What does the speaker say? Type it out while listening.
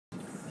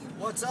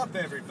What's up,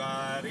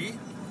 everybody?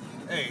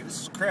 Hey,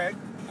 this is Craig.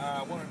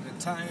 I wanted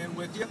to tie in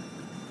with you,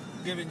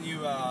 giving you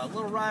a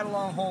little ride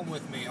along home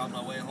with me on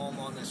my way home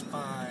on this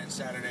fine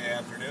Saturday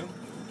afternoon.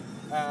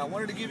 I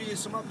wanted to give you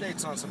some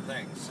updates on some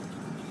things.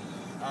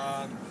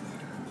 A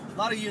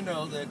lot of you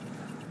know that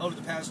over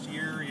the past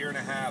year and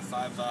a half,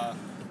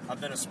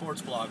 I've been a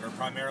sports blogger,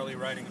 primarily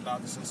writing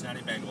about the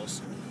Cincinnati Bengals.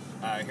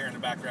 Here in the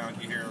background,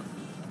 you hear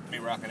me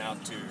rocking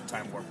out to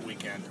Time Warp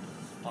Weekend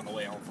on the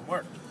way home from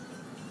work.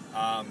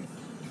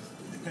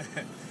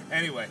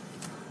 Anyway,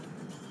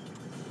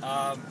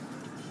 about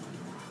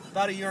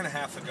a year and a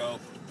half ago,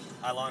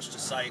 I launched a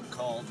site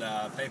called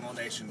Bengal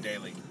Nation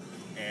Daily,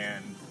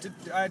 and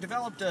I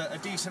developed a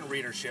decent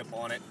readership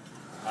on it.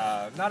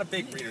 Not a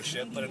big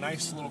readership, but a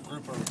nice little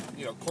group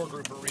of, core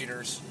group of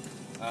readers.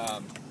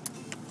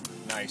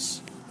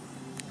 Nice.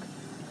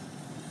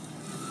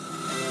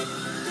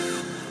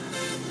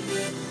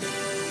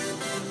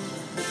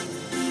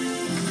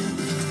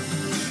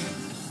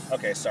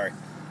 Okay, sorry.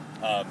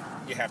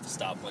 You have to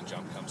stop when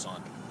jump comes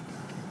on.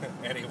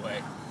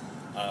 Anyway,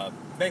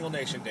 Bengal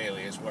Nation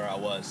Daily is where I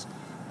was.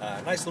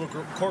 Nice little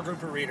core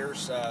group of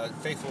readers,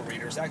 faithful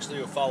readers, actually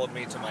who followed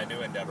me to my new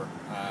endeavor,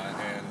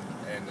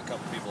 and a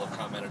couple people have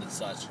commented and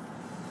such.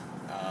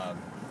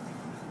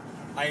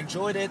 I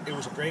enjoyed it. It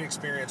was a great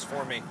experience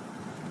for me,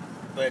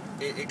 but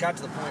it got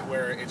to the point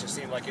where it just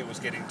seemed like it was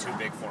getting too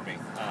big for me.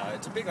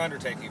 It's a big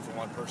undertaking for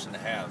one person to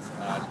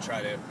have, to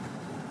try to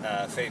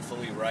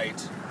faithfully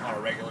write on a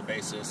regular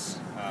basis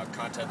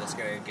content that's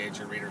going to engage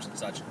your readers and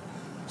such.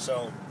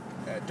 So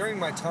during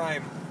my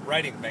time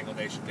writing Bengal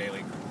Nation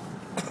Daily,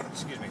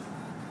 excuse me,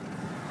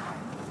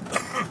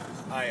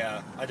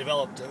 I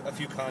developed a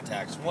few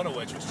contacts, one of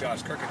which was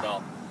Josh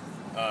Kirkendall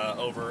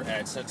over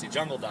at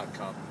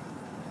CincyJungle.com.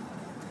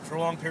 For a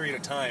long period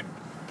of time,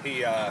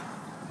 he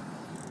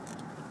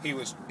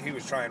was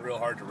trying real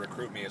hard to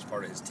recruit me as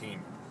part of his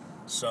team.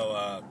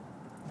 So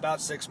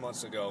about 6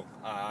 months ago,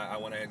 I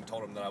went ahead and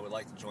told him that I would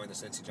like to join the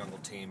Cincy Jungle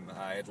team.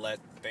 I had let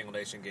Bengal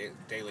Nation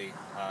Daily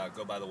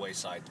go by the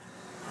wayside,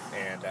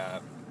 and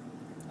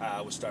I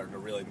was starting to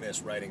really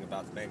miss writing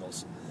about the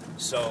Bengals.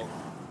 So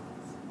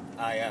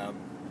I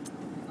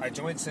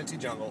joined Cincy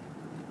Jungle,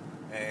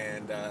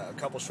 and a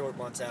couple short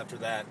months after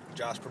that,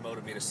 Josh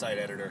promoted me to site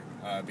editor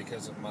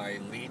because of my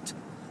elite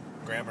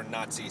grammar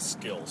Nazi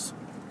skills.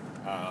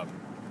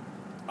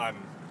 I'm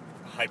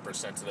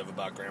hypersensitive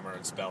about grammar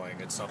and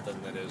spelling. It's something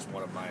that is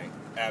one of my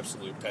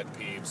absolute pet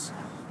peeves.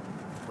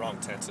 Wrong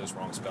tenses,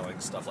 wrong spelling,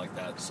 stuff like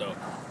that. So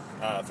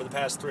for the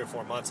past 3 or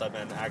 4 months, I've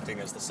been acting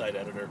as the site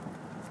editor.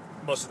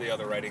 Most of the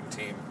other writing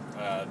team,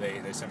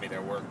 they send me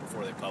their work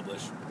before they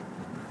publish.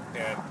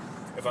 And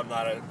if I'm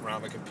not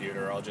around the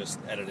computer, I'll just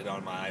edit it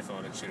on my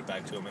iPhone and shoot it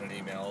back to them in an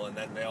email, and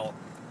then they'll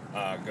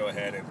go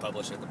ahead and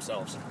publish it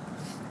themselves.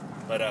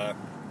 But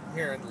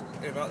here,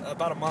 in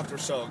about a month or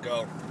so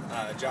ago,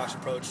 Josh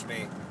approached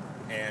me,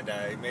 and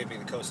he made me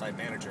the co-site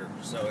manager.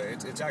 So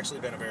it's actually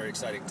been a very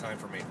exciting time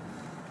for me.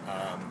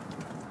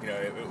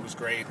 It was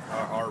great.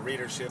 Our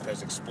readership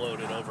has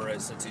exploded over at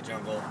Cincy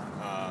Jungle.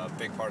 A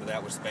big part of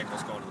that was the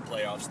Bengals going to the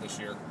playoffs this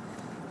year,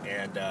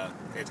 and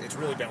it's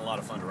really been a lot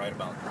of fun to write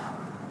about.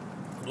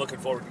 I'm looking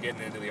forward to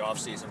getting into the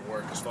off-season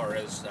work as far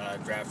as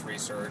draft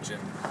research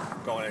and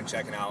going and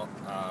checking out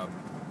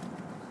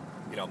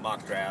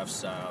mock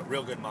drafts,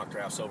 real good mock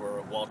drafts over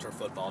at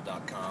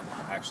walterfootball.com.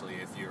 Actually,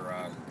 if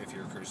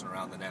you're cruising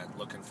around the net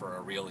looking for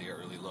a really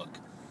early look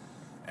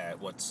at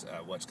what's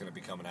going to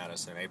be coming at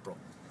us in April.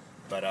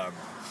 But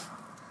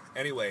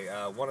anyway,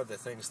 one of the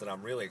things that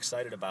I'm really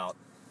excited about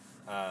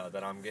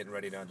that I'm getting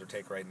ready to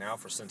undertake right now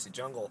for Cincy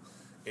Jungle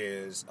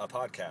is a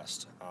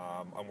podcast.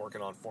 I'm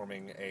working on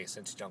forming a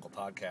Cincy Jungle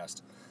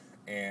podcast,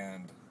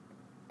 and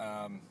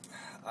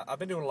I've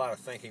been doing a lot of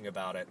thinking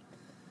about it.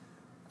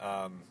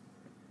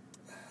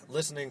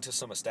 Listening to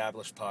some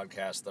established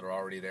podcasts that are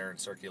already there in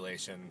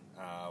circulation,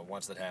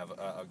 ones that have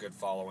a good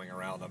following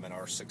around them and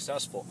are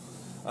successful.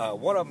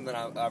 One of them that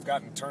I've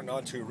gotten turned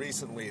on to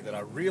recently that I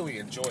really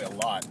enjoy a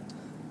lot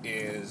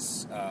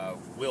is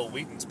Will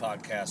Wheaton's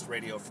podcast,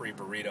 Radio Free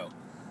Burrito,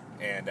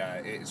 and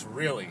it's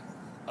really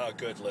a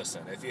good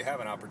listen. If you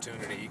have an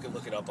opportunity, you can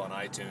look it up on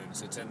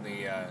iTunes. It's in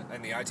the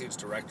iTunes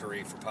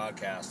directory for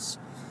podcasts.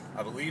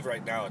 I believe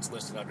right now it's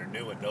listed under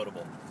New and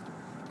Notable.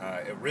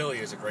 It really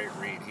is a great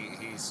read.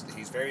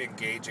 He's very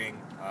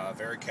engaging,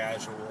 very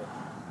casual,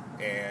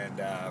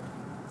 and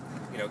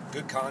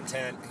good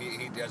content.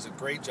 He does a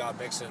great job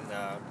mixing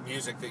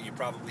music that you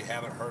probably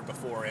haven't heard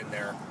before in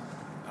there.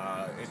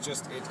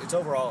 It's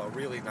overall a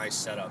really nice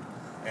setup.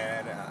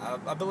 And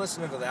I've been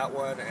listening to that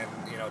one, and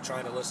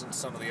trying to listen to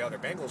some of the other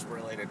Bengals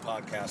related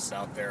podcasts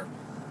out there,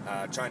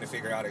 trying to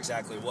figure out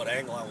exactly what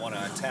angle I want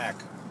to attack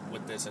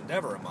with this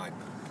endeavor of mine.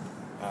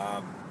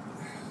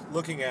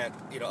 Looking at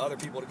other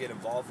people to get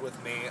involved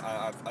with me.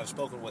 I've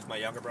spoken with my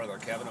younger brother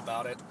Kevin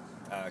about it.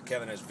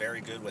 Kevin is very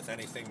good with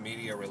anything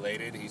media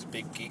related. He's a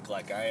big geek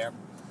like I am,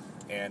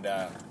 and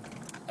I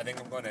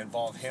think I'm going to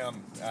involve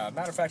him.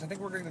 Matter of fact, I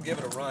think we're going to give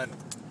it a run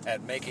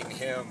at making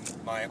him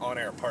my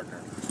on-air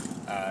partner.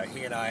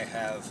 He and I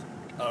have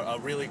a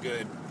really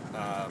good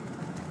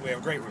we have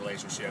a great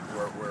relationship.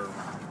 We're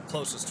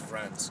closest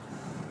friends,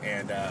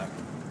 and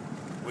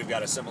we've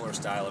got a similar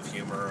style of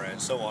humor,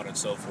 and so on and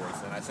so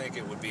forth. And I think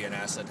it would be an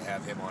asset to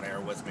have him on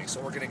air with me. So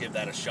we're going to give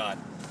that a shot.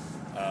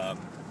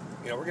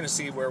 We're going to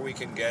see where we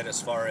can get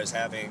as far as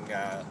having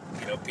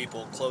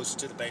people close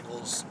to the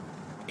Bengals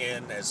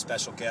in as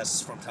special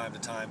guests from time to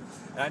time.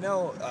 And I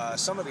know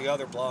some of the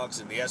other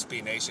blogs in the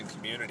SB Nation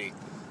community,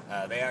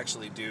 they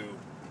actually do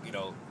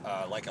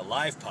like a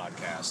live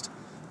podcast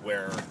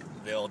where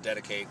they'll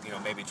dedicate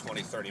maybe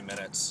 20-30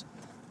 minutes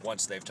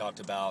once they've talked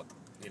about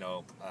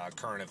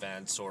current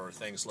events or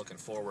things looking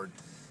forward.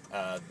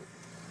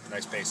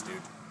 Nice pace,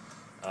 dude.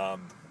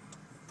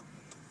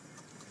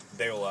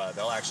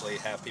 They'll actually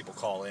have people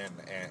call in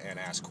and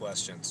ask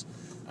questions.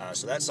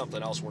 So that's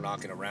something else we're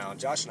knocking around.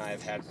 Josh and I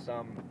have had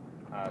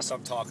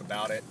some talk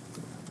about it,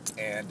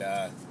 and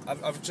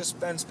I've just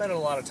been spending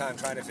a lot of time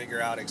trying to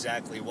figure out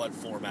exactly what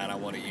format I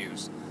want to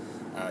use.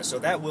 So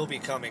that will be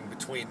coming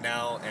between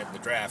now and the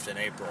draft in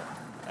April.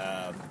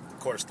 Of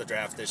course, the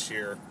draft this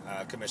year,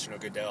 Commissioner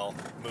Goodell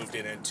moved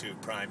it into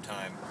prime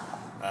time.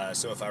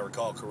 So if I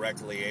recall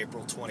correctly,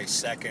 April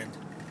 22nd,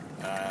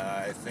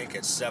 I think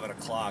it's 7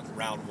 o'clock.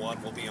 Round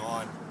 1 will be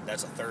on.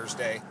 That's a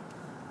Thursday.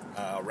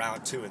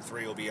 Round 2 and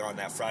 3 will be on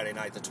that Friday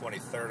night, the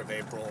 23rd of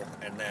April.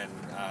 And then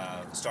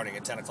starting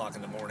at 10 o'clock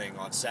in the morning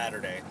on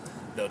Saturday,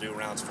 they'll do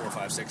rounds 4,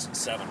 5, 6, and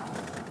 7.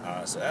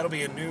 So that'll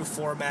be a new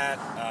format.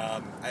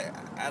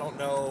 I don't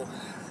know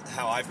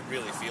how I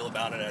really feel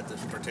about it at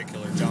this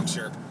particular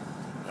juncture.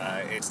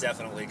 It's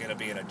definitely going to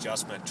be an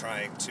adjustment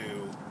trying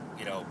to,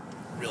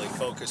 really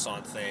focus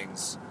on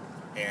things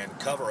and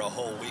cover a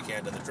whole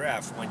weekend of the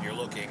draft when you're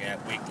looking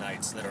at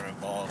weeknights that are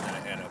involved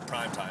in a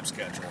primetime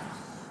schedule.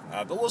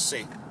 But we'll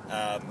see.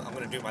 I'm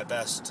going to do my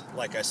best,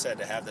 like I said,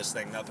 to have this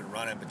thing up and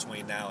running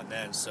between now and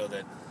then so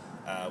that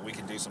we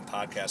can do some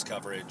podcast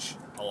coverage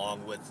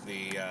along with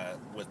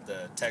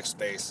the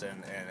text-based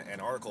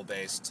and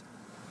article-based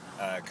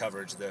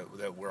coverage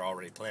that we're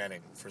already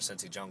planning for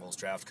Cincy Jungle's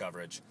draft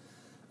coverage.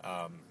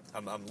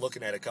 I'm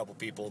looking at a couple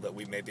people that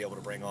we may be able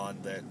to bring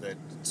on that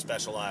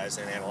specialize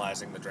in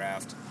analyzing the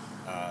draft.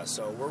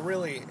 So we're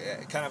really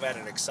kind of at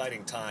an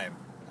exciting time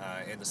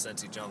in the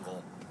Cincy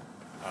Jungle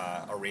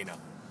arena.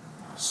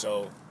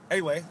 So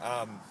anyway,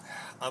 I'm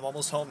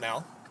almost home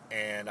now,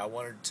 and I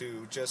wanted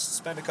to just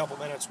spend a couple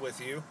minutes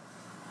with you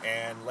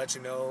and let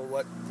you know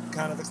what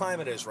kind of the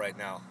climate is right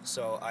now.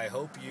 So I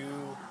hope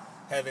you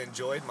have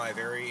enjoyed my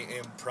very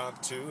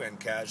impromptu and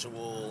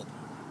casual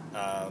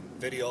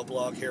video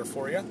blog here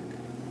for you,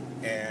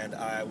 and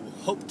I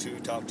hope to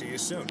talk to you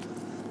soon.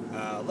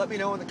 Let me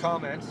know in the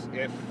comments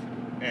if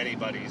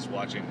anybody's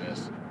watching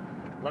this.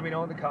 Let me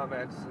know in the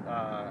comments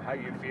how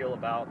you feel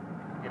about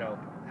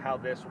how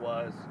this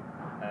was.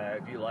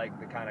 If you like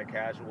the kind of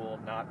casual,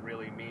 not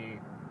really me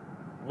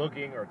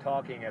looking or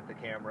talking at the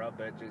camera,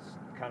 but just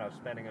kind of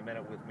spending a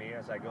minute with me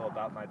as I go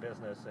about my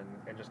business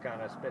and just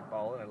kind of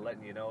spitballing and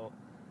letting you know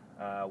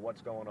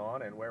what's going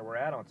on and where we're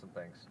at on some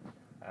things.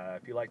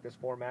 If you like this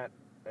format,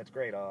 that's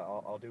great.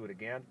 I'll do it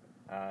again.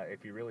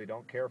 If you really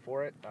don't care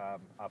for it,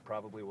 I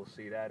probably will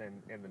see that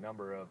in the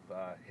number of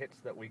hits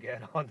that we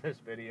get on this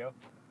video.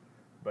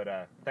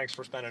 But thanks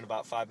for spending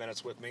about 5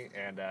 minutes with me,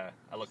 and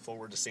I look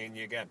forward to seeing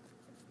you again.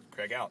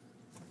 Craig out.